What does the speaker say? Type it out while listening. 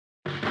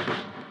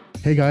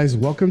Hey guys,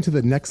 welcome to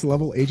the Next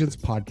Level Agents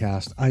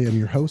podcast. I am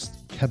your host,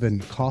 Kevin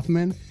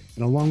Kaufman,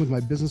 and along with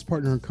my business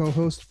partner and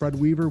co-host, Fred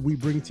Weaver, we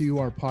bring to you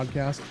our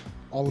podcast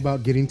all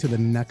about getting to the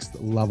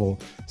next level.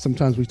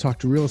 Sometimes we talk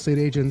to real estate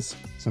agents,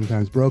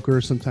 sometimes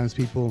brokers, sometimes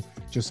people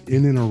just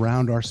in and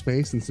around our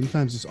space, and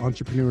sometimes just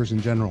entrepreneurs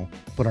in general.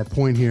 But our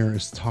point here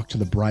is to talk to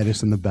the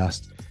brightest and the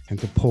best and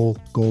to pull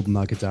gold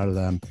nuggets out of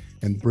them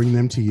and bring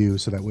them to you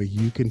so that way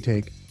you can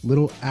take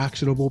little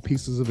actionable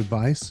pieces of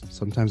advice,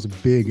 sometimes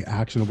big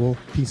actionable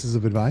pieces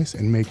of advice,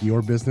 and make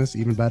your business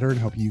even better and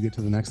help you get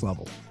to the next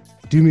level.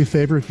 Do me a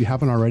favor, if you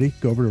haven't already,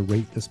 go over to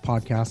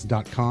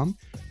ratethispodcast.com,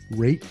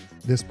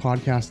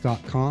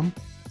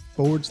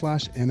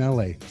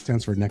 ratethispodcast.com/NLA. It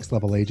stands for Next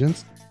Level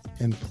Agents.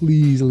 And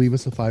please leave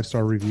us a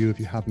 5-star review if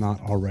you have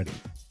not already.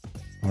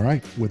 All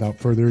right, without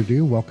further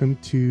ado, welcome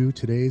to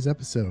today's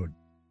episode.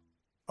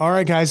 All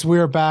right, guys, we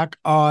are back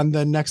on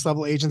the Next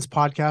Level Agents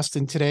podcast.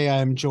 And today I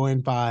am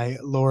joined by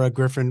Laura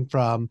Griffin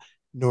from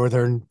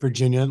Northern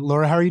Virginia.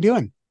 Laura, how are you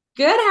doing?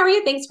 Good. How are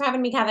you? Thanks for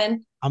having me,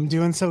 Kevin. I'm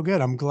doing so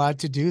good. I'm glad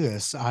to do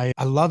this. I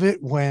love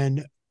it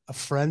when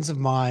friends of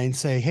mine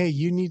say, hey,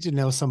 you need to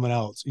know someone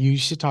else. You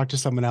should talk to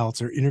someone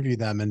else or interview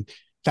them. And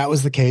that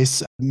was the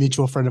case. A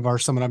mutual friend of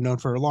ours, someone I've known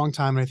for a long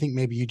time, and I think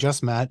maybe you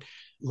just met,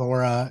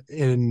 Laura,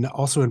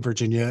 also in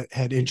Virginia,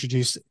 had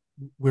introduced.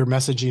 We were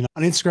messaging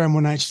on Instagram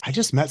one night. I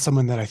just met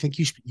someone that I think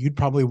you'd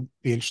probably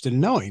be interested in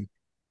knowing.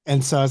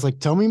 And so I was like,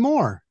 tell me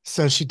more.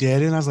 So she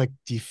did. And I was like,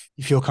 do you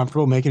feel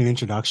comfortable making an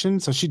introduction?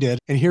 So she did.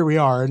 And here we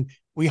are. And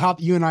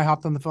you and I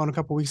hopped on the phone a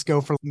couple of weeks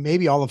ago for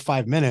maybe all of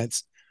 5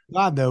 minutes.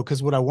 Glad though,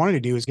 because what I wanted to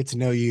do is get to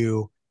know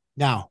you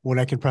now when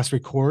I can press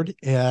record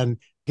and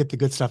get the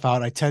good stuff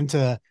out. I tend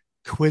to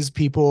quiz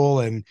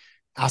people and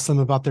ask them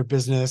about their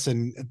business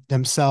and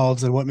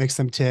themselves and what makes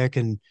them tick.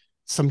 And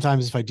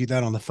sometimes if I do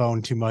that on the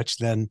phone too much,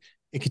 then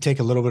it could take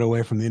a little bit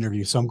away from the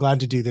interview. So I'm glad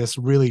to do this.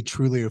 Really,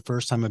 truly, the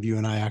first time of you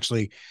and I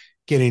actually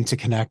getting to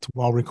connect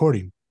while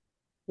recording.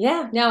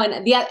 Yeah, no,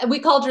 and we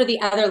called her the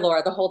other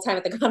Laura the whole time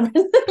at the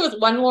conference. It was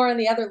one Laura and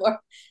the other Laura.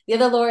 The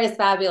other Laura is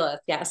fabulous.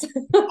 Yes.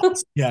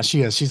 Yeah,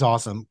 she is. She's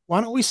awesome.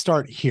 Why don't we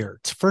start here?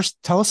 First,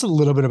 tell us a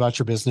little bit about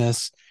your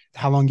business,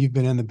 how long you've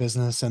been in the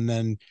business, and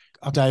then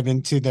I'll dive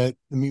into the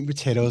meat and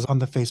potatoes on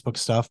the Facebook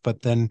stuff.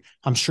 But then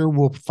I'm sure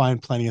we'll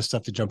find plenty of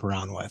stuff to jump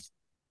around with.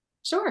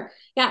 Sure.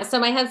 Yeah. So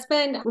my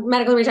husband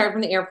medically retired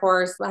from the Air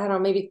Force, I don't know,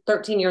 maybe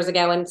 13 years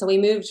ago. And so we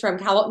moved from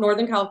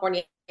Northern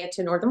California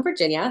to Northern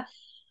Virginia.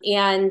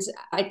 And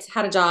I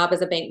had a job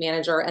as a bank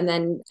manager and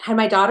then had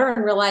my daughter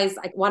and realized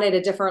I wanted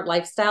a different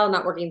lifestyle,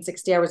 not working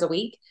 60 hours a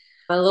week,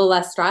 a little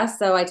less stress.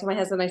 So I told my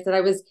husband, I said,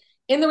 I was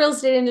in the real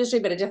estate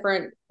industry, but a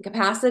different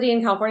capacity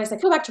in California. I said,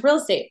 go back to real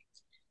estate.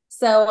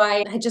 So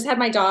I had just had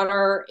my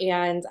daughter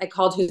and I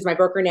called who's my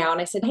broker now.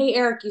 And I said, hey,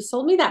 Eric, you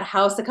sold me that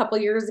house a couple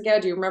of years ago.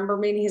 Do you remember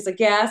me? And he's like,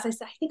 yes. I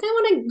said, I think I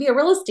want to be a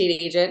real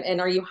estate agent.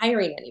 And are you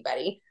hiring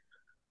anybody?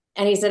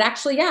 And he said,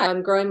 actually, yeah,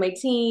 I'm growing my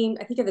team.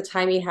 I think at the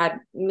time he had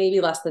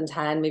maybe less than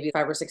 10, maybe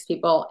 5 or 6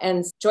 people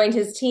and joined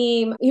his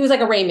team. He was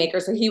like a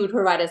rainmaker. So he would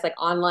provide us like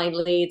online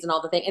leads and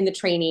all the things and the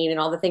training and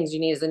all the things you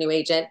need as a new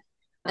agent.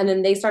 And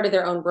then they started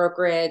their own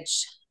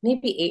brokerage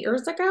maybe 8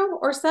 years ago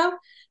or so.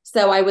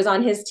 So I was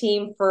on his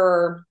team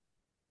for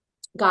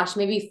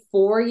maybe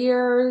 4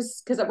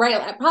 years. Cause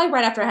probably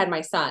right after I had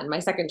my son, my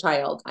second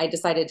child, I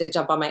decided to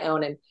jump on my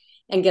own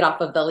and get off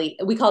of the lead.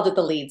 We called it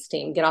the leads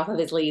team, get off of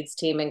his leads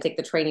team and take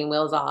the training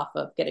wheels off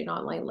of getting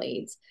online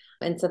leads.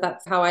 And so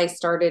that's how I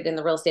started in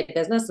the real estate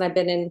business. And I've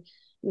been in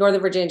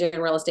Northern Virginia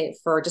in real estate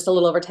for just a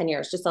little over 10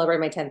 years, just celebrate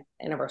my 10th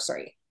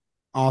anniversary.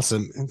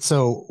 Awesome. And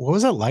so what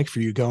was it like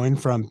for you going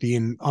from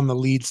being on the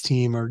leads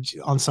team or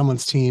on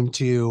someone's team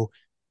to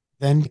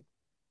then,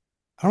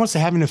 I don't want to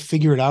say having to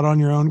figure it out on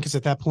your own, because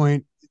at that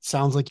point, it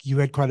sounds like you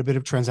had quite a bit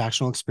of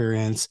transactional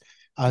experience.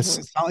 So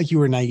it's not like you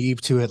were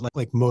naive to it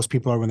like most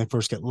people are when they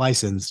first get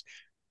licensed.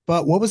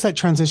 But what was that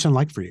transition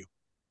like for you?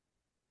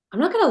 I'm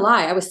not going to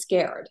lie. I was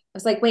scared. I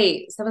was like,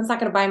 wait, someone's not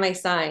going to buy my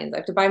signs. I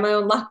have to buy my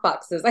own lock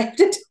boxes. I have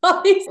to do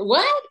all these.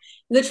 What?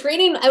 The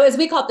training, as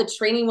we call it, the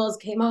training wheels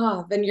came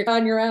off and you're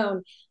on your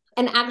own.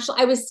 And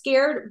actually, I was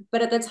scared.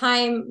 But at the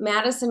time,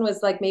 Madison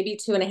was like maybe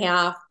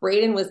 2.5.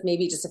 Braden was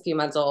maybe just a few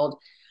months old,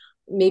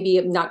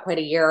 maybe not quite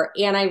a year.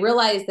 And I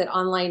realized that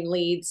online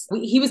leads,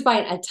 he was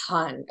buying a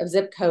ton of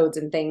zip codes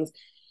and things.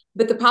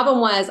 But the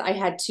problem was I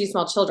had 2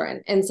 small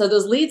children. And so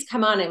those leads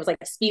come on and it was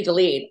like speed to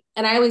lead.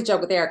 And I always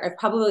joke with Eric, I've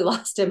probably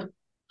lost him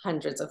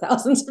hundreds of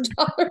thousands of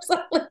dollars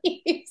on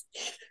leads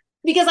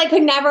because I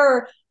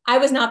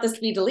was not the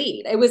speed to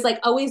lead. It was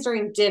like always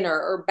during dinner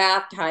or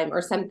bath time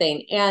or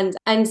something. And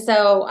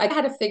so I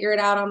had to figure it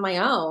out on my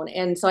own.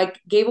 And so I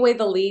gave away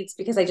the leads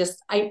because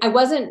it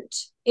wasn't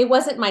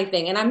my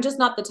thing. And I'm just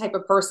not the type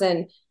of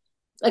person.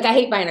 Like I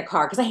hate buying a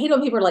car because I hate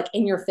when people are like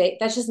in your face.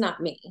 That's just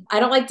not me. I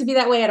don't like to be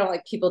that way. I don't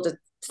like people to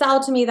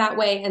sell to me that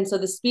way. And so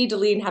the speed to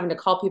lead and having to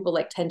call people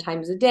like 10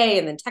 times a day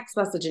and then text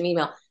message and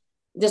email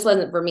just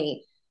wasn't for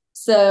me.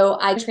 So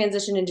I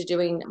transitioned into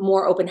doing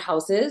more open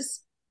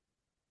houses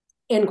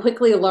and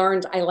quickly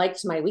learned I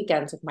liked my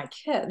weekends with my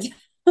kids.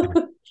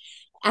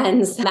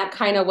 And so that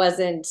kind of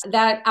wasn't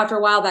that after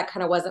a while, that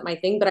kind of wasn't my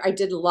thing. But I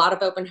did a lot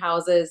of open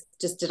houses,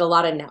 just did a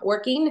lot of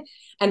networking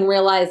and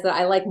realized that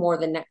I like more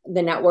the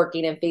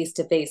networking and face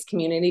to face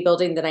community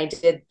building than I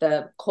did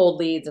the cold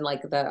leads and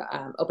like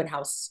the open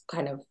house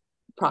kind of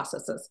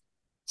processes.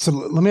 So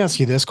let me ask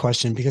you this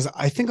question because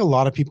I think a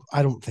lot of people,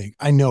 I don't think,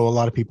 I know a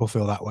lot of people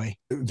feel that way,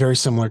 very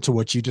similar to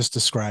what you just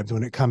described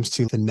when it comes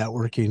to the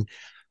networking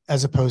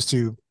as opposed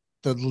to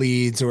the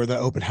leads or the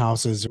open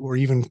houses or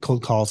even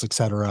cold calls, et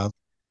cetera.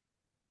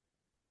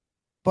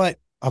 But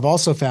I've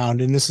also found,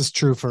 and this is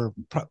true for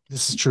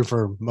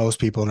most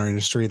people in our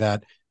industry,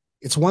 that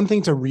it's one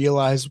thing to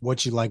realize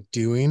what you like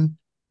doing,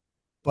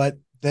 but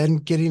then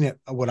getting it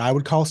what I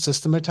would call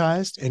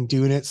systematized and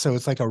doing it so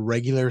it's like a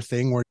regular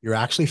thing where you're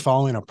actually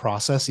following a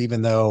process,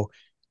 even though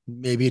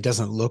maybe it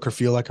doesn't look or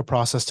feel like a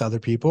process to other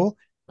people.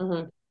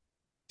 Mm-hmm.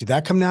 Did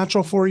that come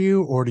natural for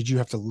you, or did you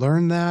have to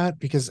learn that?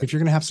 Because if you're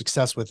going to have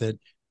success with it,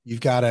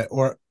 you've got to,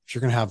 or if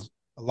you're going to have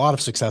a lot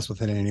of success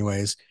with it,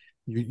 anyways,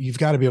 you've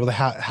got to be able to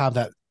have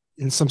that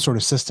in some sort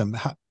of system.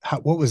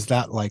 What was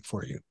that like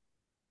for you?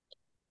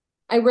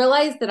 I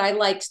realized that I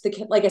liked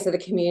like I said, the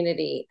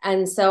community.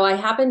 And so I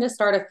happened to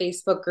start a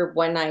Facebook group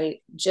one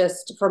night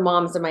just for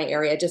moms in my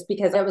area, just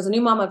because I was a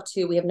new mom of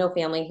two. We have no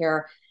family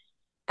here.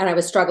 And I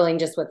was struggling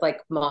just with like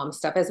mom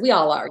stuff, as we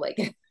all are,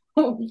 like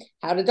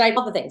how to diet,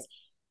 all the things.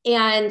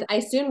 And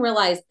I soon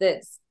realized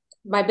that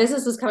my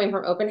business was coming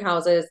from open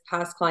houses,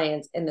 past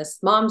clients in this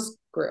mom's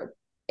group.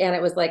 And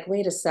it was like,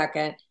 wait a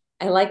second,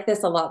 I like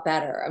this a lot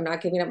better. I'm not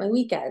giving up my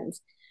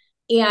weekends.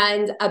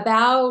 And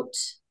about,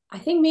 I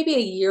think maybe a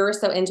year or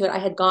so into it, I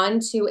had gone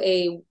to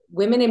a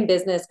women in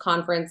business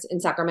conference in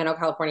Sacramento,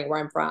 California, where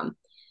I'm from.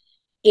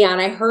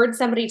 And I heard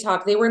somebody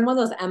talk. They were in one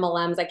of those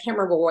MLMs. I can't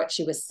remember what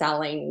she was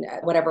selling,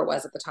 whatever it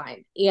was at the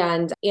time.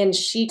 And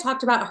she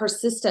talked about her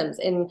systems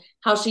and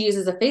how she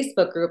uses a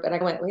Facebook group. And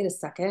I went, wait a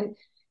second,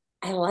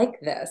 I like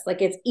this.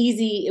 Like it's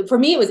easy. For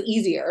me, it was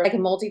easier. I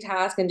can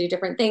multitask and do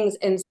different things.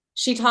 And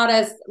she taught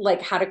us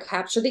like how to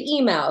capture the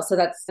email. So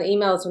that's the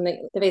emails from the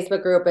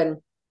Facebook group and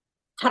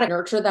how to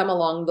nurture them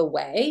along the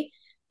way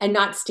and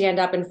not stand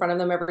up in front of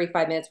them every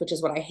 5 minutes, which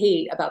is what I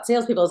hate about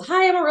salespeople is,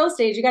 hi, I'm a real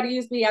estate. You got to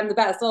use me. I'm the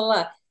best. Blah, blah,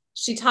 blah.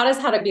 She taught us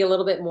how to be a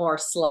little bit more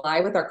sly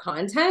with our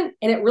content.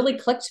 And it really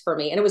clicked for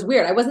me. And it was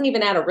weird. I wasn't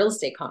even at a real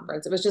estate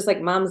conference. It was just like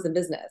moms in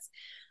business.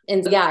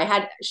 And so,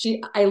 yeah,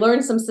 I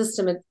learned some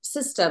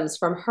systems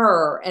from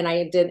her and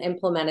I did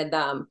implemented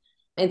them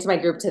into my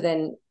group to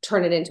then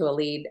turn it into a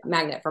lead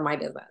magnet for my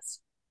business.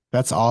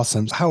 That's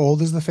awesome. How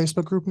old is the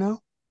Facebook group now?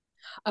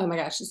 Oh my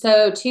gosh.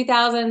 So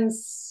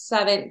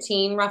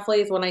 2017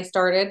 roughly is when I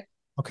started.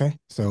 Okay,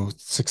 so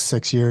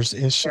six years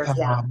ish.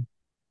 Yeah.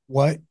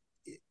 What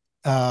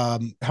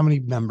how many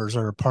members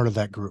are a part of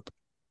that group?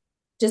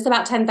 Just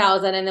about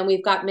 10,000. And then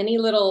we've got many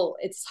little,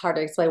 it's hard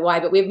to explain why,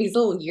 but we have these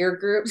little year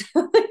groups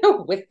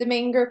with the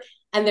main group.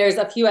 And there's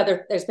a few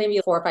other, there's maybe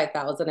 4 or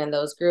 5,000 in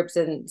those groups.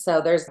 And so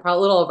there's a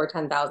little over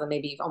 10,000,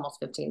 maybe almost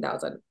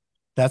 15,000.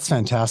 That's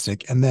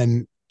fantastic. And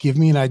then give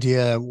me an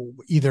idea,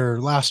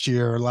 either last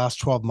year or last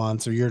 12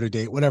 months or year to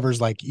date,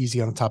 whatever's like easy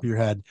on the top of your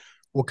head.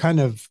 What kind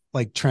of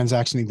like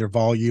transaction, either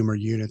volume or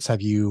units,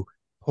 have you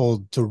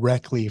pulled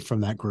directly from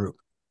that group?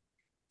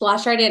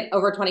 Last year I did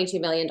over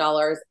 $22 million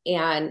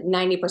and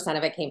 90%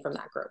 of it came from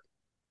that group.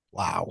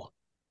 Wow.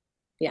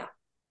 Yeah.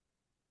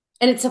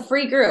 And it's a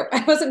free group.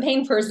 I wasn't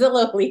paying for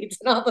Zillow leads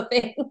and all the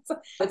things.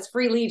 It's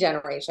free lead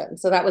generation.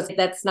 So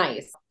that's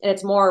nice. And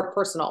it's more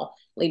personal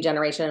lead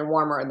generation and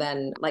warmer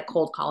than like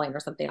cold calling or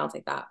something else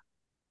like that.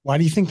 Why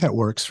do you think that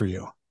works for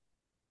you?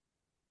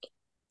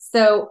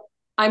 So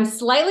I'm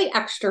slightly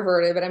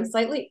extroverted, but I'm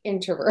slightly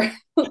introverted.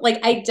 Like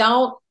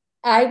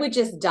I would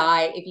just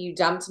die if you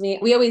dumped me.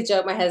 We always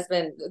joke, my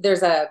husband,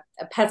 there's a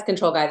pest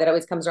control guy that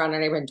always comes around our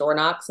neighborhood and door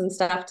knocks and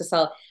stuff to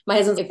sell. My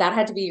husband's, if that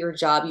had to be your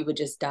job, you would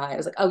just die. I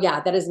was like, oh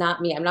yeah, that is not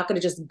me. I'm not going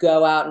to just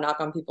go out and knock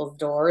on people's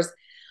doors.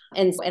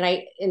 And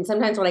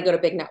sometimes when I go to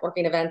big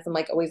networking events, I'm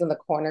like always in the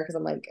corner because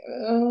I'm like,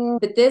 oh.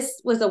 But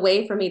this was a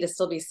way for me to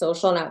still be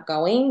social and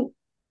outgoing.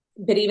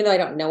 But even though I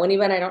don't know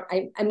anyone,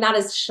 I'm not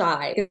as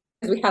shy.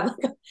 We have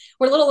like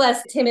we're a little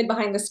less timid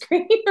behind the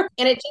screen.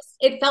 And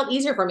it felt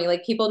easier for me.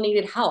 Like people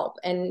needed help.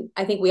 And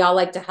I think we all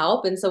like to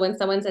help. And so when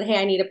someone said,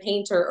 hey, I need a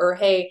painter, or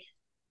hey,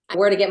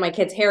 where to get my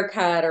kid's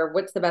haircut, or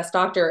what's the best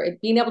doctor,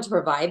 being able to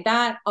provide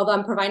that, although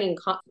I'm providing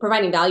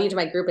value to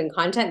my group and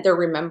content, they're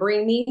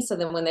remembering me. So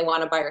then when they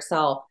want to buy or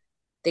sell,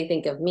 they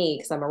think of me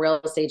because I'm a real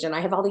estate agent.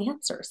 I have all the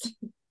answers.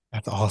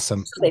 That's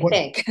awesome. So they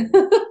think.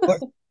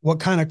 what what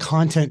kind of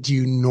content do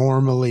you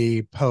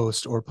normally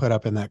post or put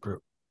up in that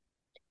group?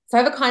 So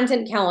I have a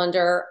content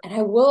calendar and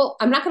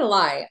I'm not going to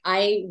lie,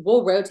 I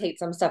will rotate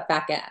some stuff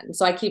back in.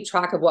 So I keep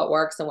track of what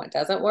works and what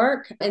doesn't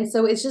work. And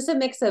so it's just a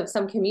mix of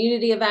some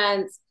community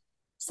events,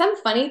 some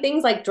funny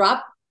things like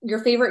drop your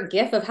favorite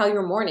GIF of how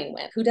your morning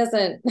went. Who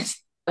doesn't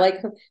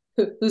like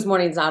whose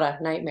morning's not a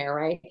nightmare,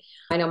 right?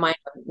 I know mine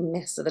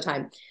most of the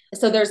time.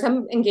 So there's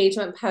some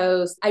engagement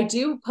posts. I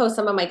do post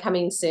some of my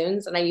coming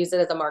soons and I use it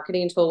as a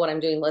marketing tool when I'm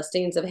doing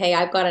listings of, hey,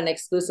 I've got an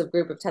exclusive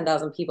group of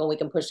 10,000 people. We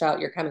can push out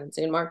your coming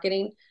soon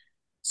marketing.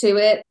 to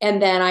it.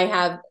 And then I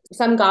have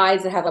some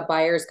guides that have a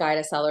buyer's guide,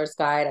 a seller's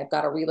guide. I've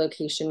got a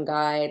relocation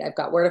guide. I've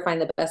got where to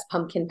find the best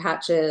pumpkin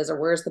patches or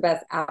where's the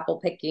best apple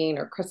picking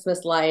or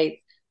Christmas lights.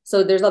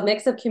 So there's a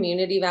mix of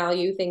community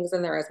value things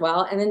in there as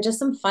well. And then just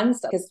some fun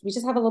stuff because we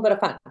just have a little bit of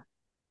fun. So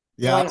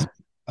Yeah, why not?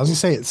 I was gonna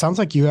say it sounds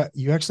like you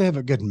actually have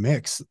a good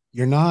mix.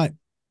 You're not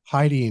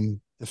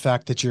hiding the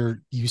fact that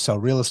you sell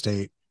real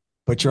estate,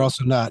 but you're Mhm.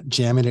 also not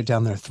jamming it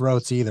down their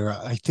throats either.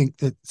 I think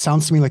that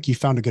sounds to me like you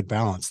found a good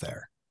balance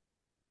there.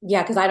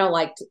 Yeah, because I don't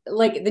like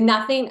the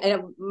nothing.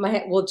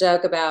 We'll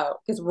joke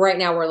about because right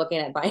now we're looking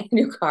at buying a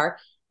new car,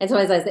 and so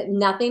as I said,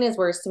 nothing is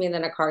worse to me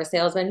than a car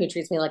salesman who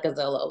treats me like a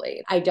Zillow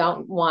lead. I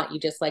don't want you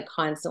just like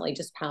constantly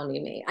just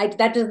pounding me.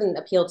 That doesn't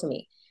appeal to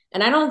me,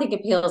 and I don't think it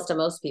appeals to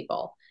most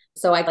people.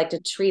 So I'd like to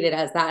treat it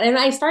as that. And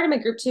I started my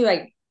group too.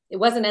 It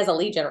wasn't as a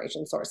lead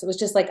generation source. It was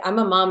just like I'm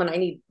a mom and I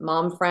need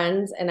mom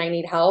friends and I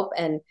need help,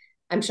 and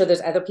I'm sure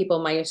there's other people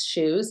in my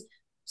shoes.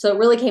 So it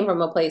really came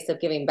from a place of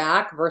giving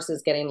back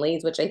versus getting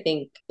leads, which I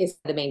think is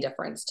the main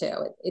difference too.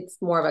 It's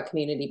more of a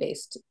community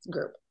based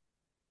group.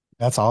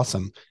 That's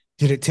awesome.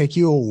 Did it take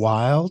you a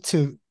while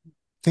to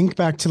think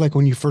back to like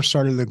when you first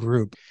started the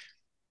group?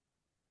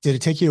 Did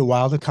it take you a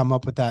while to come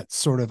up with that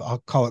sort of,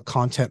 I'll call it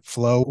content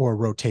flow or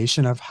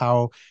rotation of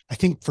how I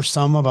think for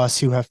some of us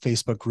who have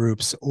Facebook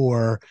groups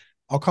or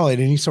I'll call it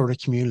any sort of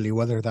community,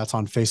 whether that's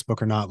on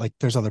Facebook or not, like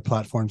there's other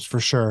platforms for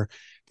sure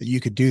that you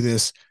could do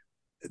this.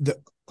 The,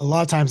 a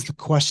lot of times the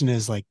question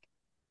is like,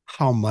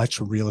 how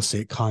much real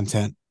estate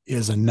content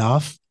is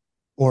enough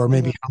or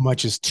maybe Mhm. how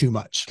much is too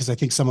much? Because I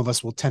think some of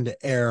us will tend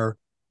to err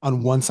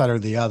on one side or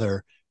the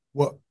other.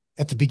 What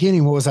at the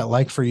beginning, what was that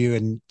like for you?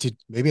 And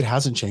maybe it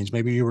hasn't changed.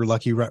 Maybe you were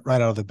lucky right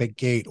out of the big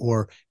gate,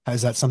 or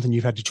is that something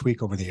you've had to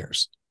tweak over the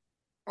years?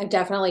 I've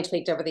definitely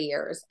tweaked over the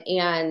years.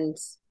 And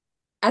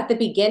at the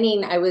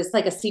beginning, I was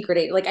like a secret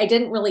agent. Like I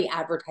didn't really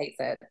advertise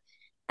it.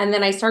 And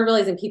then I started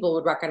realizing people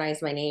would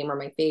recognize my name or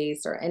my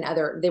face or and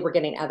other they were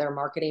getting other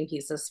marketing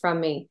pieces from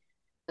me.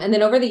 And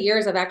then over the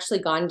years, I've actually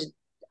gone to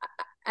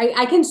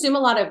I consume a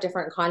lot of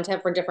different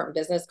content for different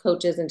business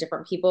coaches and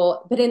different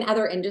people, but in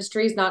other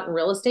industries, not in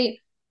real estate,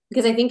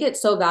 because I think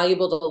it's so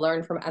valuable to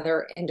learn from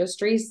other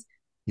industries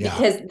Yeah.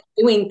 because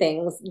doing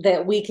things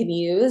that we can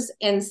use.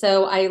 And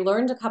so I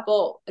learned a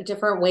couple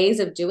different ways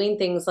of doing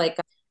things like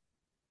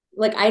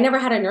I never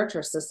had a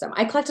nurture system.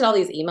 I collected all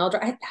these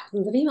I had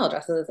thousands of email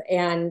addresses.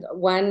 And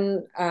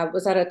one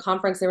was at a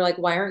conference. They were like,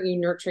 why aren't you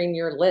nurturing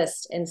your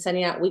list and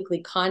sending out weekly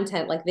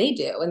content like they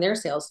do in their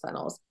sales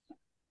funnels?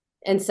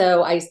 And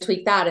so I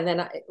tweaked that. And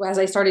then as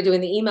I started doing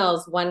the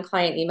emails, one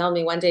client emailed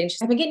me one day and she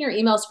said, I've been getting your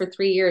emails for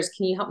 3 years.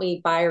 Can you help me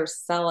buy or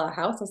sell a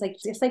house? I was like,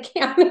 yes, I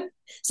can.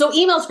 So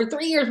emails for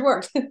 3 years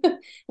worked.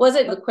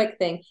 Wasn't a quick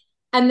thing.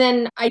 And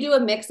then I do a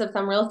mix of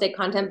some real estate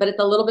content, but it's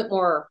a little bit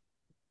more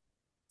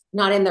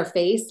not in their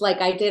face.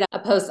 Like I did a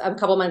post a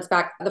couple months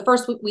back, the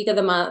first week of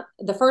the month,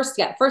 first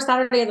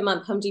Saturday of the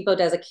month, Home Depot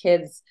does a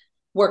kids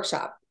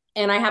workshop.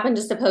 And I happened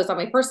just to post on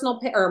my personal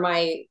or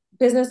my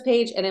business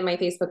page and in my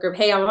Facebook group,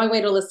 hey, I'm on my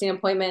way to a listing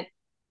appointment.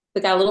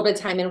 We got a little bit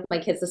of time in with my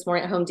kids this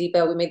morning at Home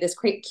Depot. We made this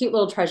great, cute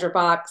little treasure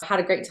box, had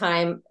a great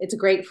time. It's a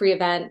great free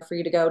event for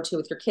you to go to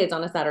with your kids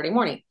on a Saturday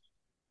morning.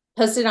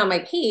 Posted it on my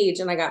page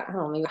and I got, I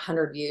don't know, maybe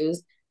 100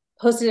 views.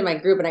 Posted in my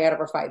group and I got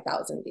over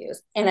 5,000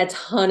 views and a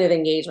ton of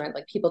engagement.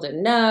 Like people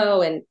didn't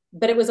know.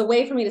 But it was a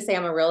way for me to say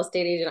I'm a real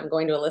estate agent. I'm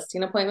going to a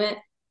listing appointment,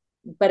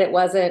 but it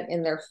wasn't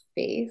in their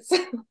face.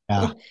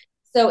 Yeah.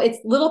 So it's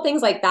little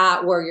things like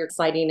that where you're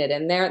sliding it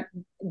in there,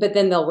 but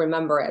then they'll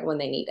remember it when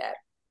they need it.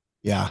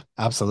 Yeah,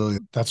 absolutely.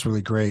 That's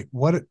really great.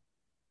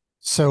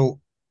 So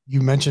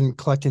you mentioned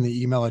collecting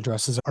the email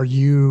addresses.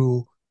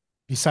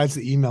 Besides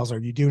the emails, are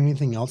you doing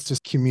anything else to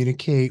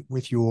communicate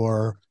with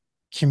your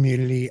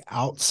community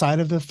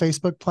outside of the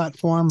Facebook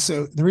platform?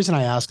 So the reason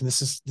I ask, and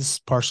this is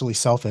partially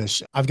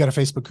selfish, I've got a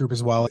Facebook group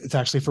as well. It's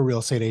actually for real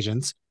estate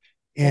agents.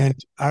 Yep.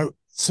 And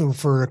so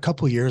for a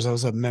couple of years, I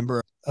was a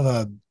member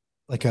of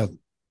like a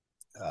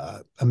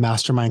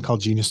mastermind called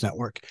Genius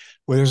Network,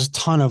 where there's a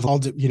ton of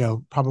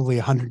probably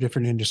 100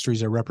 different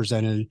industries are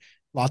represented,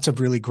 lots of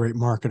really great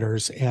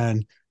marketers,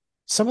 and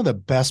some of the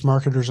best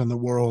marketers in the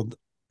world.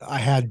 I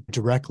had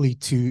directly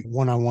to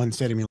one-on-one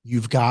say to me,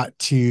 "You've got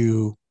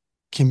to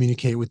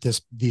communicate with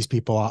these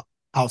people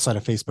outside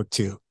of Facebook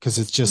too, because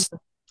it's just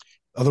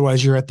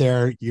otherwise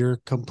you're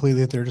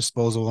completely at their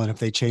disposal, and if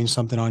they change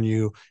something on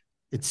you,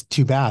 it's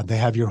too bad. They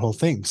have your whole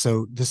thing.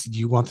 So do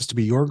you want this to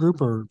be your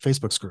group or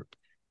Facebook's group?"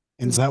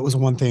 And so that was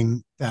one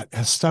thing that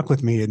has stuck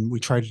with me and we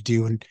tried to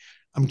do. And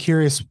I'm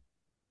curious,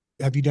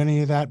 have you done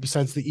any of that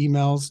besides the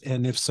emails?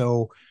 And if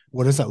so,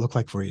 what does that look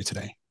like for you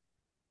today?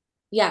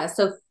 Yeah.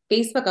 So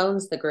Facebook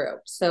owns the group.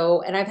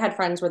 So, and I've had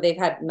friends where they've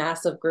had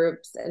massive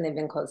groups and they've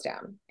been closed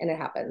down and it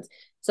happens.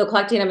 So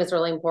collecting them is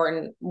really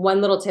important. One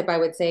little tip I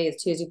would say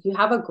is too, is if you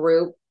have a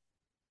group,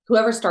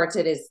 whoever starts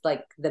it is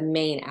like the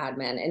main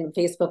admin and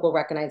Facebook will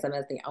recognize them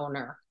as the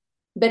owner.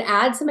 But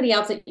add somebody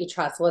else that you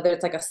trust, whether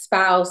it's like a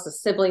spouse, a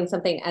sibling,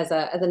 something as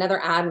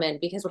another admin,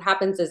 because what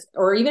happens is,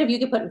 or even if you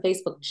get put in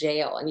Facebook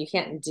jail and you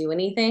can't do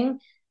anything,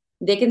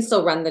 they can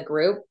still run the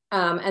group.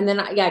 And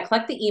then, yeah, I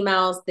collect the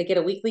emails. They get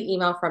a weekly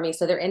email from me.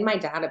 So they're in my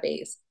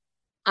database.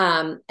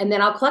 And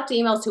then I'll collect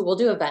emails too. We'll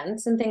do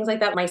events and things like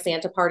that. My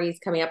Santa party's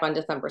coming up on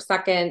December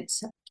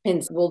 2nd.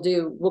 And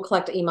we'll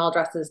collect email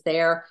addresses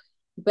there.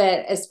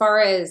 But as far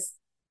as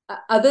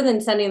other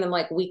than sending them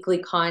like weekly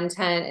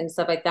content and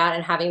stuff like that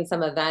and having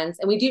some events,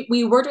 and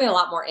we were doing a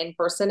lot more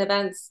in-person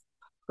events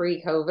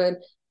pre-COVID,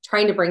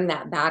 trying to bring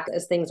that back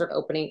as things are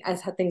opening,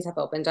 as things have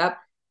opened up.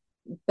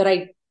 But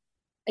I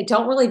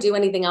don't really do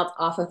anything else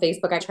off of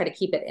Facebook. I try to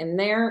keep it in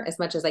there as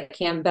much as I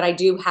can, but I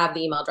do have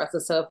the email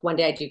addresses. So if one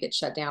day I do get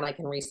shut down, I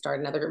can restart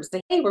another group and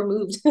say, hey, we're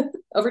moved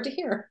over to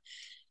here.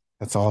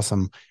 That's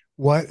awesome.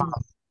 What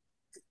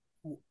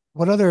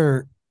what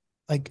other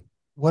like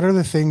what are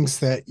the things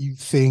that you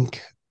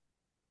think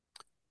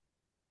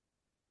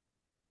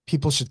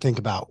people should think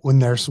about when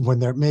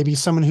they're maybe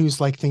someone who's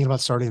like thinking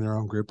about starting their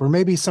own group, or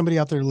maybe somebody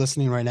out there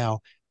listening right now,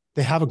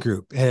 they have a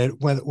group, and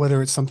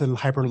whether it's something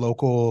hyper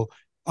local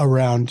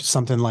around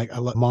something like a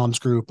mom's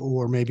group,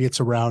 or maybe it's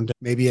around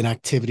maybe an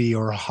activity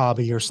or a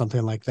hobby or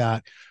something like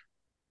that.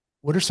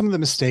 What are some of the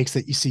mistakes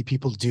that you see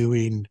people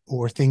doing,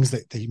 or things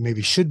that they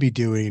maybe should be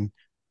doing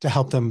to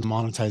help them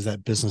monetize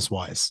that business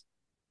wise?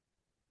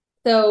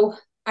 So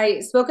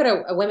I spoke at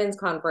a women's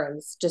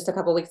conference just a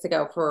couple of weeks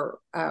ago for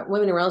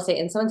women in real estate,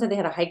 and someone said they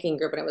had a hiking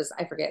group, and it was,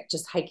 I forget,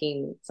 just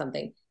hiking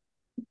something.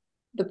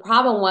 The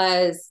problem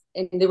was,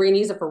 and they were going to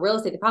use it for real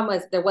estate. The problem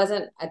was there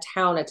wasn't a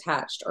town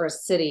attached, or a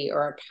city,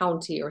 or a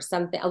county, or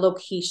something, a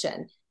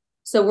location.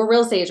 So we're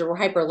real estate agents, we're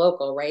hyper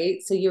local,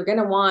 right? So you're going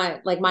to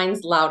want, like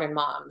mine's Loudon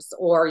Moms,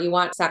 or you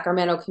want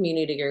Sacramento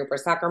Community Group, or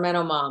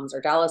Sacramento Moms,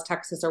 or Dallas,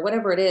 Texas, or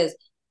whatever it is.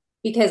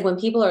 Because when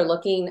people are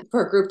looking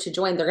for a group to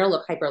join, they're going to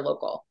look hyper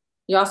local.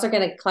 You're also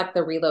going to collect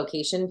the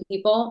relocation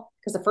people,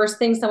 because the first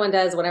thing someone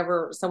does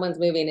whenever someone's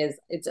moving is,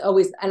 it's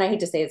always, and I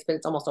hate to say this, but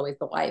it's almost always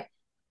the wife.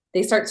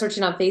 They start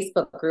searching on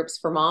Facebook groups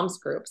for moms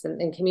groups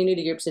and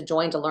community groups to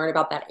join, to learn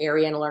about that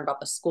area and to learn about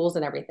the schools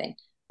and everything.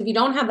 If you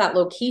don't have that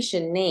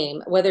location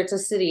name, whether it's a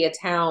city, a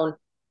town,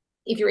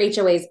 if your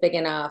HOA is big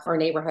enough or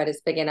neighborhood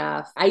is big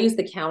enough, I use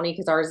the county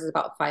because ours is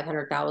about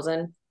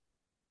 500,000.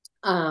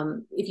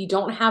 If you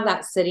don't have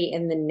that city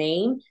in the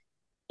name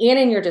and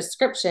in your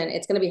description,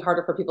 it's going to be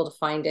harder for people to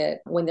find it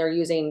when they're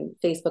using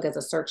Facebook as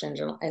a search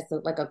engine, as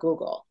like a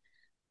Google.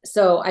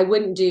 So I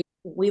wouldn't do,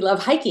 we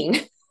love hiking.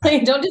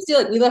 Like, don't just do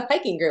like, we love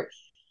hiking group.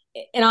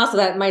 And also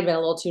that might have been a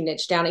little too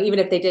niche down. Even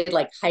if they did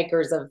like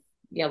hikers of,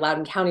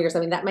 Loudoun County or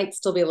something, that might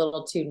still be a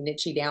little too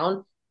nichey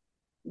down.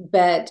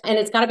 And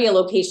it's got to be a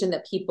location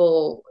that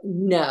people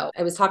know.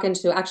 I was talking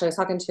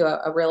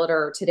to a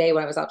realtor today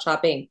when I was out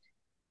shopping,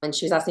 and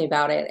she was asking me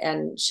about it,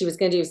 and she was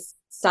going to do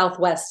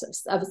southwest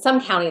of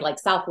some county, like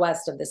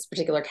southwest of this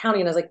particular county.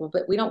 And I was like, well,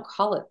 but we don't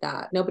call it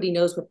that. Nobody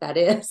knows what that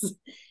is.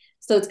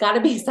 So it's got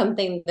to be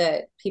something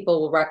that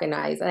people will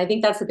recognize. And I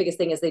think that's the biggest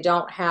thing, is they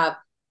don't have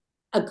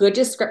a good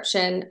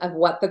description of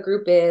what the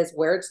group is,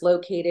 where it's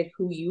located,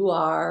 who you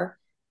are,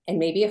 and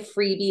maybe a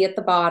freebie at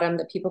the bottom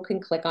that people can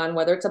click on,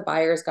 whether it's a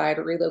buyer's guide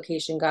or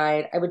relocation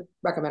guide. I would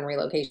recommend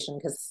relocation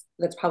because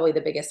that's probably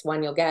the biggest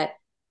one you'll get.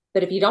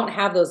 But if you don't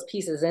have those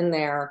pieces in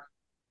there,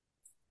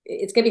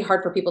 it's going to be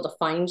hard for people to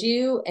find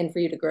you and for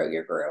you to grow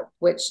your group,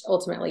 which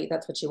ultimately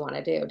that's what you want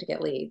to do to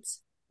get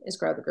leads, is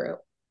grow the group.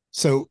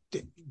 So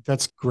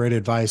that's great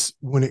advice.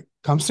 When it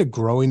comes to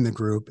growing the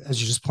group,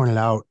 as you just pointed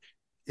out,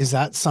 is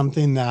that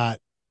something that's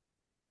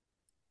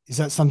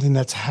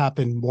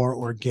happened more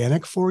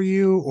organic for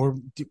you, or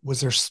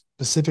was there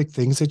specific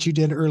things that you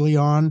did early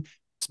on,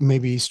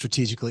 maybe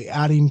strategically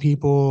adding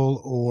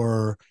people,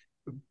 or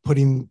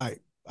putting, I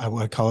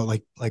would call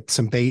it like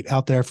some bait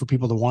out there for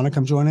people to want to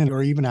come join in,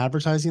 or even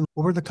advertising?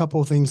 What were the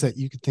couple of things that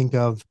you could think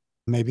of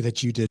maybe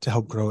that you did to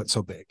help grow it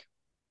so big?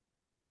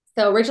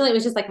 So originally it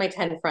was just like my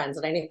 10 friends,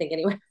 and I didn't think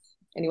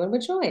anyone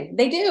would join.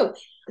 They do.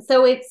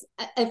 So it's,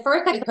 at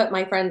first I put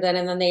my friends in,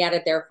 and then they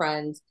added their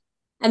friends.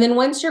 And then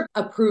once you're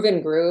a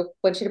proven group,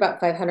 once you're about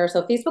 500,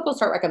 so Facebook will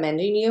start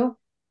recommending you.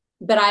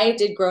 But I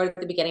did grow at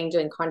the beginning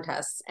doing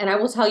contests. And I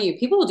will tell you,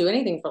 people will do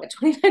anything for like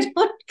 $25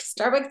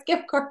 Starbucks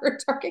gift card or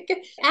Target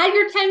gift. Add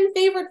your 10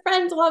 favorite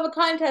friends, we'll have a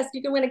contest.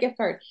 You can win a gift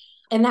card.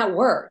 And that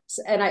worked.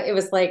 And it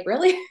was like,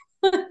 really?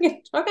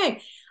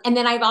 Okay. And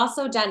then I've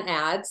also done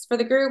ads for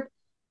the group,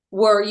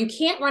 where you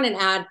can't run an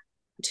ad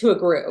to a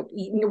group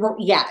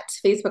yet.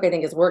 Facebook, I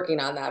think, is working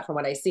on that from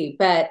what I see.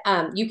 But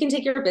you can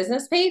take your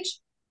business page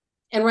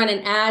and run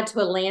an ad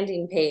to a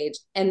landing page,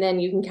 and then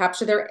you can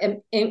capture their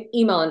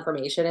email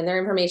information and their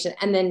information,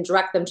 and then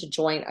direct them to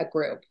join a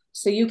group.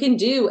 So you can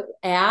do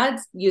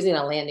ads using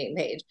a landing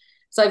page.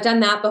 So I've done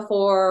that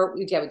before.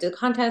 We did a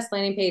contest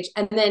landing page.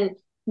 And then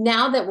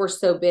now that we're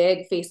so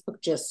big,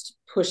 Facebook just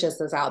pushes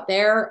us out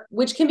there,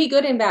 which can be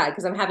good and bad,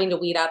 because I'm having to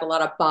weed out a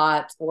lot of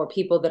bots or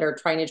people that are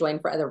trying to join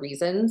for other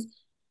reasons.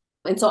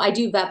 And so I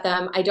do vet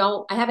them. I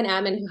have an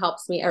admin who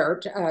helps me,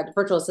 or a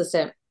virtual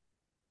assistant,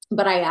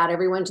 but I add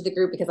everyone to the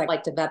group because I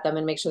like to vet them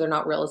and make sure they're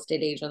not real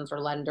estate agents or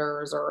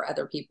lenders or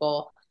other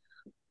people,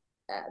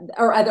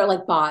 or other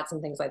like bots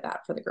and things like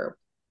that for the group.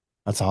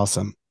 That's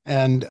awesome.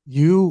 And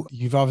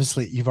you've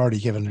already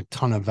given a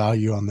ton of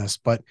value on this,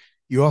 but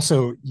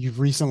you've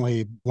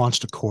recently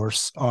launched a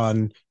course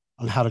on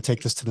how to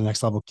take this to the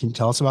next level. Can you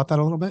tell us about that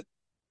a little bit?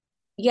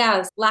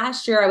 Yes,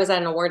 last year I was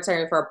at an award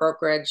ceremony for a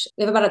brokerage.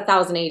 We have about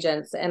 1,000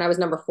 agents, and I was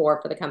number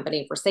 4 for the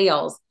company for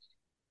sales.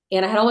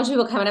 And I had a bunch of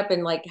people coming up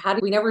and like, how do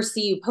we never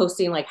see you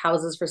posting like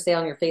houses for sale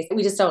on your face?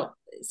 We just don't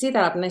see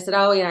that up. And I said,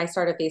 oh, yeah, I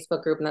started a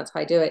Facebook group and that's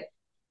how I do it.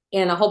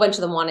 And a whole bunch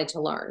of them wanted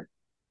to learn.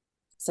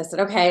 So I said,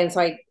 okay. And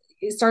so I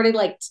started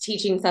like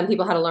teaching some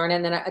people how to learn.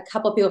 And then a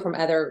couple of people from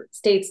other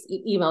states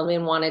emailed me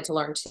and wanted to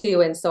learn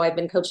too. And so I've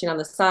been coaching on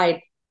the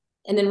side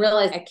and then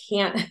realized I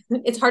can't,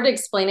 it's hard to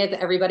explain it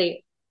to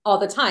everybody all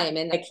the time.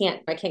 And I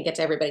can't get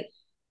to everybody.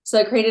 So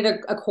I created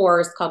a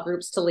course called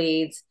Groups to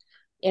Leads.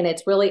 And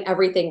it's really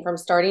everything from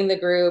starting the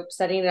group,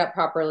 setting it up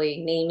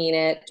properly, naming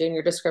it, doing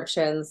your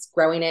descriptions,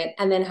 growing it,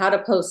 and then how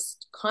to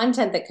post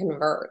content that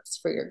converts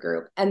for your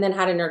group, and then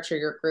how to nurture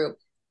your group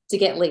to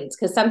get leads.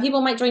 Because some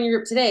people might join your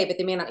group today, but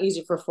they may not use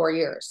you for 4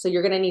 years. So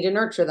you're going to need to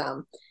nurture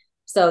them.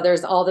 So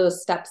there's all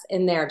those steps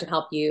in there to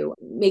help you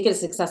make it a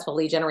successful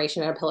lead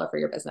generation and a pillar for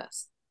your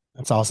business.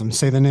 That's awesome.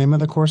 Say the name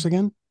of the course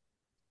again.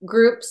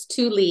 Groups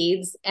to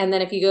Leads. And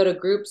then if you go to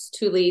Groups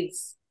to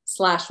Leads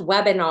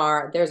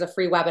 /webinar, there's a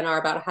free webinar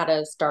about how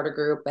to start a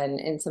group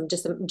and some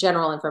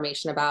general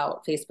information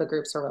about Facebook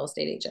groups for real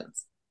estate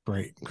agents.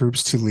 Great.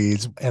 Groups to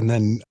Leads, and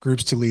then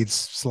Groups to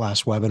Leads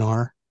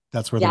 /webinar.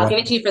 That's where the Yeah, I'll give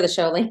web. it to you for the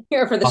show link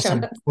here for the show Awesome.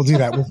 notes. We'll do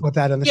that. We'll put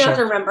that in the You don't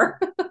show, have to remember.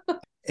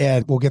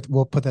 and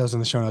we'll put those in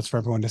the show notes for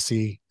everyone to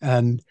see.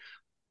 And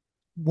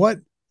what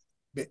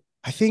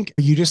I think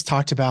you just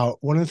talked about,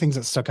 one of the things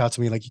that stuck out to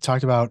me, like you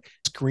talked about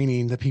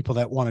screening the people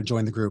that want to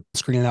join the group,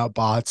 screening out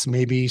bots,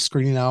 maybe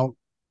screening out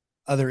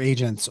other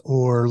agents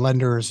or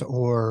lenders,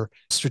 or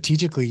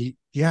strategically,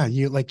 yeah,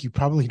 you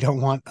probably don't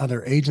want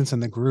other agents in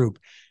the group.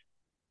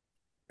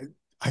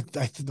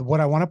 What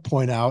I want to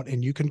point out,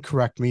 and you can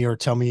correct me or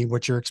tell me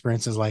what your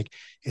experience is like,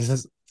 is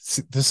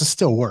this is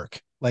still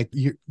work. Like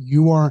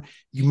you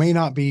may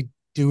not be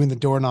doing the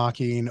door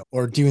knocking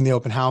or doing the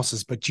open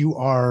houses, but you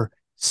are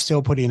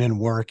still putting in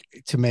work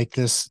to make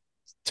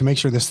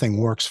sure this thing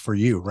works for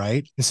you,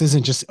 right? This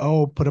isn't just,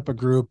 oh, put up a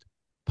group,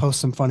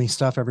 post some funny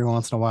stuff every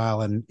once in a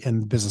while, and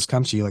the business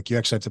comes to you. Like, you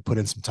actually have to put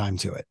in some time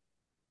to it.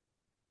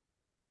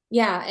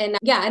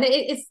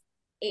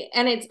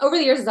 And it's over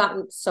the years, it's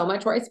gotten so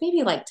much more. It's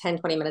maybe like 10,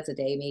 20 minutes a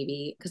day,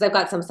 maybe, because I've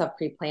got some stuff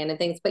pre-planned and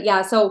things. But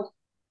yeah, so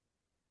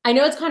I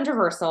know it's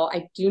controversial.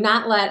 I do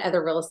not let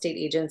other real estate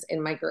agents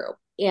in my group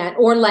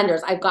or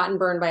lenders. I've gotten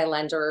burned by a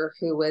lender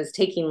who was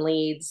taking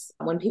leads.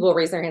 When people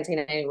raised their hand saying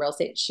any real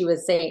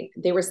estate,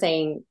 they were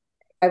saying,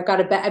 I've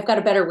got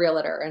a better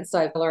realtor. And so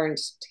I've learned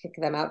to kick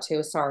them out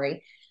too.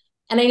 Sorry.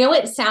 And I know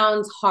it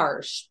sounds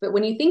harsh, but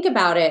when you think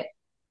about it,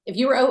 if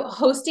you were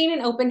hosting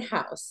an open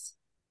house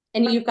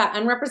and you've got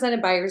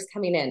unrepresented buyers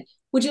coming in,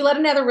 would you let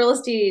another real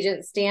estate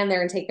agent stand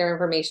there and take their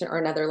information, or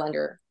another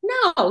lender?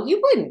 No,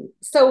 you wouldn't.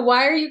 So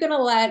why are you going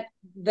to let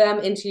them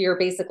into your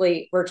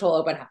basically virtual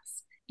open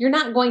house? You're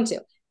not going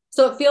to.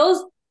 So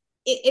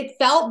it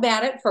felt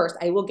bad at first.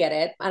 I will get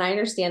it. And I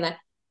understand that.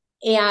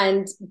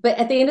 But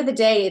at the end of the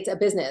day, it's a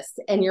business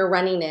and you're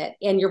running it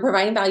and you're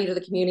providing value to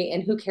the community,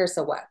 and who cares?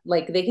 So what?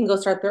 Like, they can go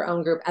start their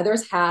own group.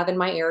 Others have in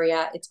my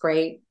area. It's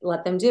great.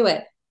 Let them do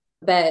it.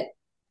 But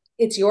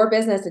it's your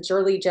business. It's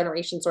your lead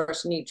generation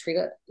source. You need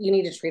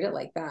to treat it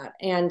like that.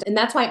 And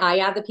that's why I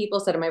add the people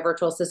instead of my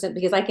virtual assistant,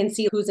 because I can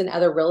see who's in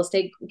other real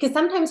estate, because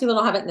sometimes people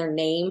don't have it in their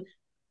name,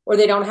 or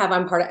they don't have,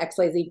 I'm part of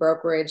XYZ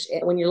brokerage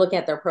when you're looking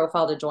at their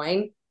profile to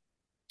join,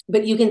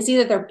 but you can see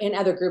that they're in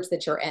other groups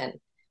that you're in.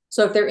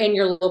 So if they're in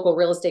your local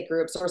real estate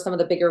groups or some of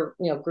the bigger,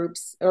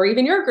 groups, or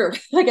even your group,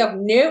 I go,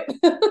 nope,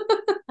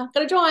 not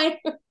going to join.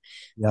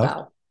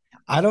 Yep.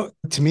 So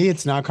To me,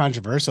 it's not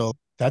controversial.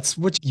 That's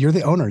what you're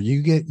the owner.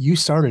 You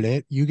started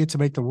it. You get to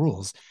make the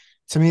rules.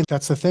 To me,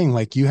 that's the thing.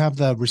 Like, you have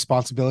the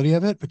responsibility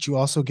of it, but you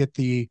also get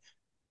the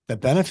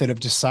benefit of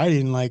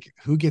deciding like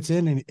who gets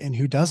in and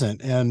who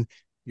doesn't. And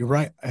you're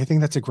right. I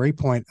think that's a great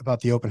point about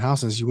the open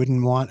houses. You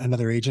wouldn't want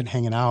another agent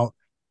hanging out,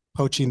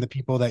 poaching the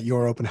people that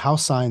your open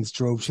house signs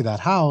drove to that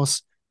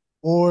house.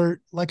 Or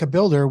like a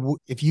builder,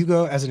 if you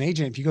go as an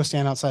agent, if you go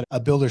stand outside a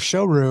builder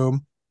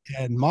showroom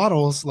and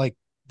models, like,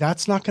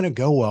 that's not going to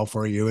go well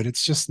for you. And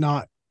it's just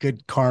not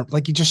good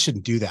like, you just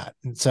shouldn't do that.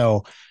 And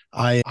so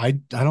I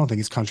don't think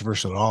it's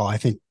controversial at all. I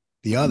think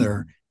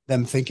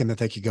them thinking that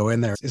they could go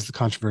in there is the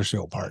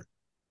controversial part.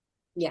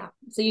 yeah.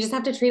 So you just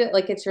have to treat it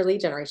like it's your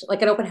lead generation,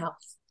 like an open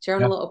house. It's your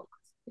own Yeah. little open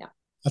house. Yeah.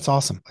 That's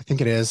awesome. I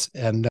think it is.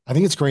 And I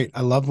think it's great.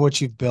 I love what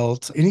you've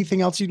built.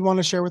 Anything else you'd want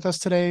to share with us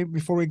today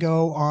before we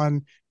go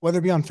on, whether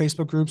it be on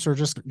Facebook groups or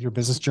just your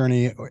business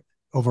journey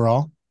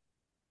overall?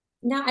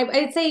 No,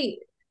 I'd say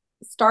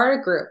start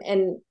a group.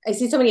 And I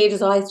see so many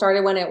agents, I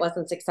started when it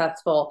wasn't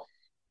successful.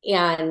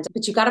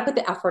 But you got to put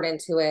the effort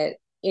into it,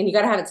 and you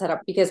got to have it set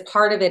up, because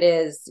part of it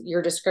is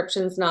your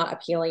description's not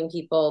appealing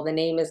people. The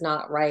name is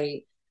not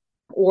right,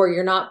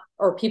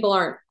 or people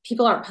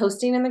aren't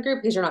posting in the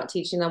group because you're not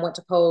teaching them what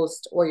to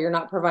post, or you're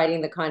not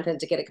providing the content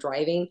to get it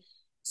driving.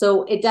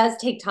 So it does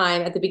take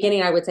time. At the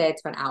beginning, I would say I'd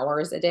spend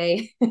hours a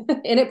day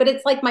in it, but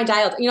it's like my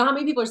dial. You know how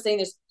many people are saying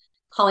there's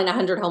calling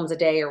 100 homes a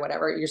day or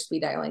whatever, you're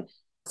speed dialing.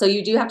 So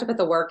you do have to put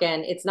the work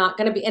in. It's not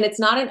going to be, and it's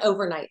not an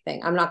overnight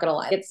thing. I'm not going to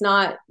lie. It's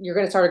not, you're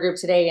going to start a group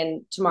today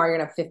and tomorrow you're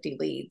going to have 50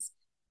 leads.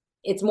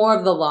 It's more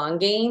of the long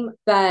game,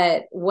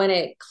 but when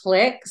it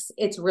clicks,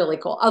 it's really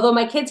cool. Although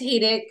my kids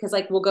hate it because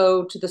like we'll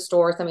go to the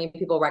store, so many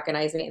people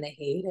recognize me and they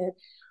hate it.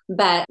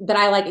 But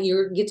I like it.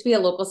 You get to be a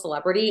local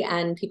celebrity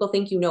and people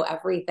think you know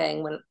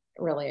everything when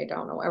really I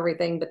don't know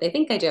everything, but they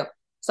think I do.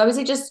 So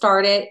obviously just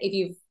start it. If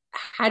you've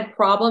had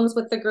problems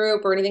with the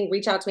group or anything,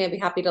 reach out to me. I'd be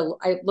happy to.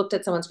 I looked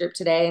at someone's group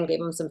today and gave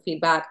them some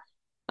feedback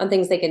on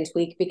things they can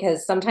tweak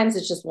because sometimes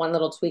it's just one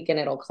little tweak and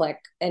it'll click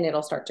and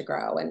it'll start to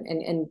grow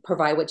and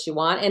provide what you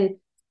want. And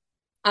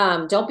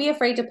don't be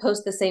afraid to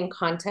post the same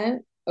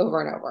content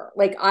over and over.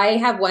 Like I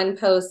have one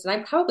post and I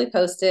probably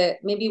post it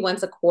maybe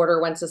once a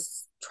quarter, once a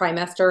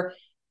trimester.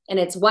 And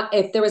it's what,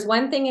 if there was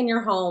one thing in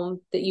your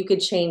home that you could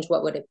change,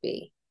 what would it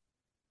be?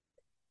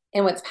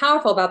 And what's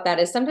powerful about that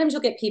is sometimes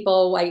you'll get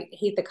people, I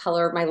hate the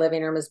color of my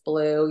living room is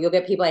blue. You'll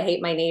get people, I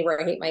hate my neighbor,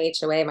 I hate my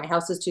HOA, my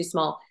house is too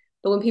small.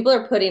 But when people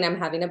are putting, I'm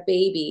having a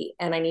baby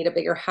and I need a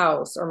bigger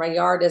house or my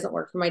yard doesn't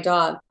work for my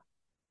dog,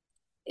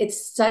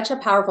 it's such a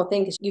powerful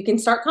thing because you can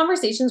start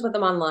conversations with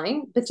them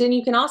online, but then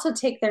you can also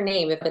take their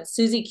name. If it's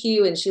Susie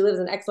Q and she lives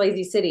in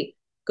XYZ city,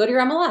 go to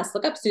your MLS,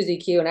 look up Susie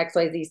Q in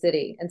XYZ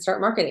city and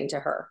start marketing to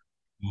her.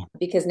 Yeah.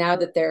 Because now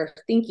that they're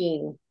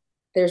thinking,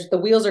 there's the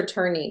wheels are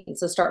turning.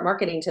 So start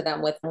marketing to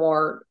them with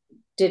more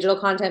digital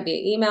content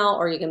via email,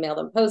 or you can mail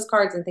them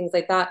postcards and things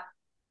like that,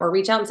 or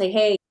reach out and say,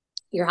 hey,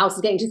 your house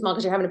is getting too small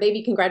because you're having a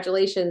baby.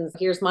 Congratulations.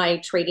 Here's my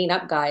trading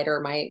up guide or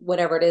my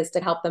whatever it is to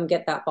help them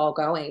get that ball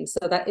going.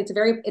 So that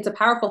it's a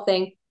powerful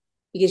thing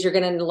because you're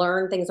going to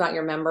learn things about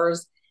your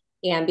members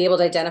and be able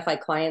to identify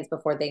clients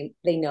before they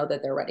know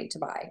that they're ready to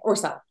buy or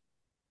sell.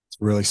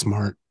 It's really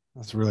smart.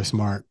 That's really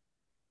smart.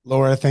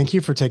 Laura, thank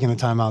you for taking the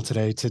time out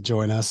today to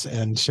join us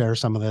and share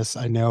some of this.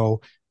 I know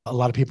a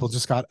lot of people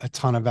just got a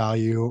ton of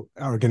value,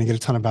 are going to get a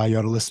ton of value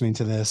out of listening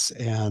to this.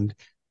 And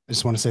I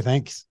just want to say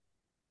thanks.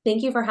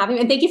 Thank you for having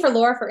me. And thank you for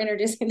Laura for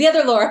introducing the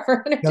other Laura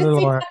for introducing. The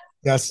other Laura.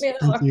 Yes.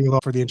 Thank you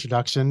for the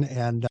introduction.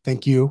 And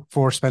thank you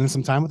for spending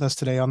some time with us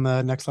today on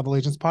the Next Level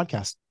Agents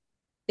podcast.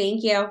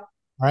 Thank you. All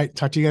right.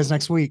 Talk to you guys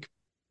next week.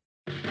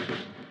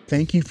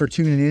 Thank you for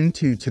tuning in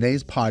to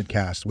today's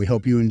podcast. We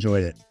hope you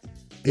enjoyed it.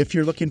 If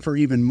you're looking for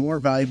even more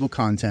valuable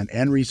content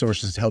and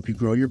resources to help you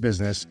grow your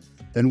business,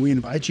 then we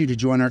invite you to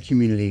join our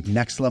community,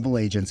 Next Level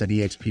Agents at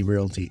eXp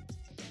Realty.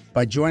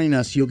 By joining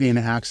us, you'll gain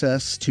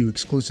access to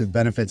exclusive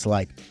benefits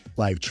like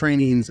live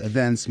trainings,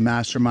 events,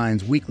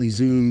 masterminds, weekly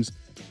Zooms,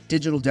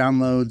 digital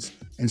downloads,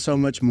 and so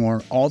much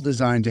more, all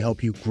designed to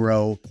help you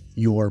grow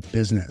your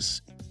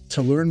business.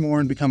 To learn more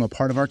and become a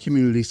part of our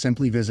community,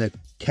 simply visit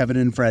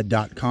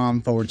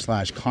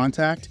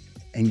kevinandfred.com/contact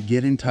and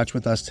get in touch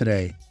with us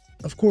today.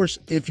 Of course,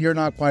 if you're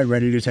not quite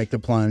ready to take the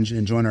plunge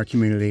and join our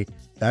community,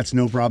 that's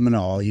no problem at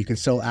all. You can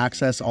still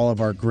access all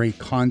of our great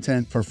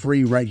content for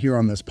free right here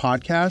on this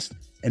podcast.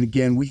 And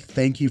again, we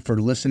thank you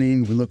for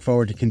listening. We look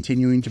forward to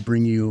continuing to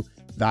bring you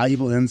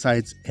valuable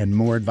insights and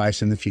more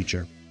advice in the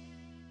future.